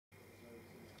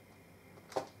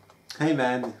Hey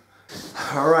man.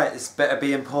 Alright, this better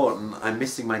be important. I'm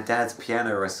missing my dad's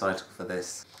piano recital for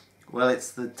this. Well,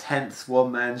 it's the 10th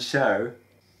one-man show.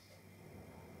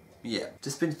 Yeah,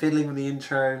 just been fiddling with the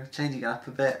intro, changing it up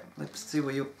a bit. Let's see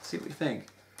what you think.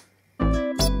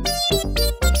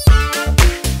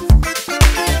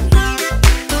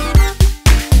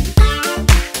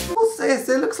 What's this?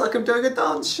 It looks like I'm doing a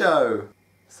dance show.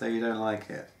 So you don't like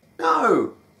it?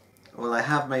 No! Well, I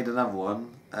have made another one.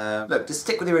 Look, just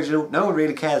stick with the original. No one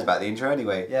really cares about the intro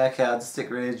anyway. Yeah, okay, I'll just stick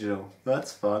with the original.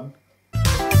 That's fun.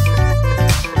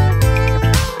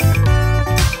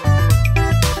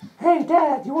 Hey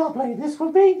Dad, you want to play this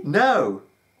with me? No!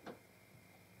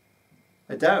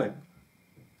 I don't.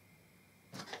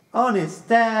 Honest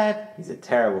Dad! He's a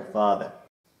terrible father.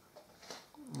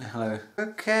 Hello.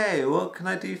 Okay, what can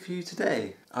I do for you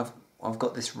today? I've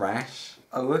got this rash.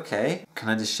 Oh, okay. Can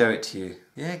I just show it to you?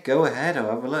 Yeah, go ahead, I'll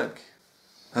have a look.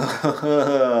 Does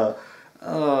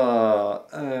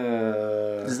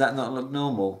that not look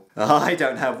normal? Oh, I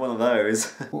don't have one of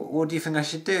those. What do you think I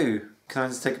should do? Can I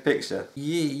just take a picture?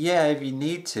 Yeah, if you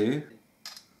need to.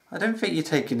 I don't think you're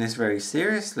taking this very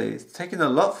seriously. It's taken a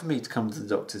lot for me to come to the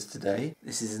doctor's today.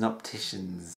 This is an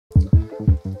optician's.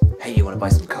 Hey, you want to buy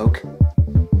some Coke?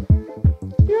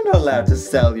 You're not allowed to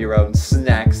sell your own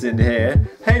snacks in here.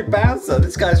 Hey, bouncer,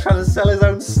 this guy's trying to sell his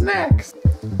own snacks.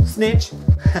 Snitch.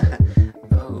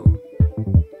 Oh.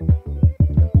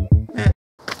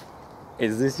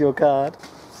 Is this your card?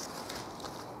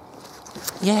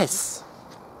 Yes.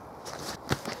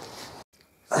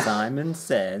 Simon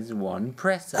says one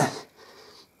presser.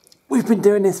 We've been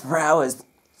doing this for hours.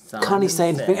 Can't he say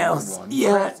anything else?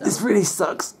 Yeah, this really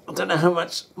sucks. I don't know how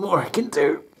much more I can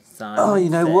do. Oh, you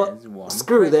know what?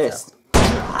 Screw this.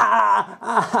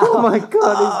 Oh my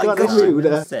god, he's got a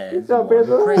shooter.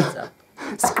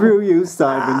 Screw you,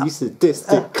 Simon, you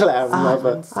sadistic clown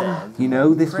lover. You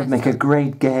know, this would make a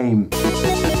great game.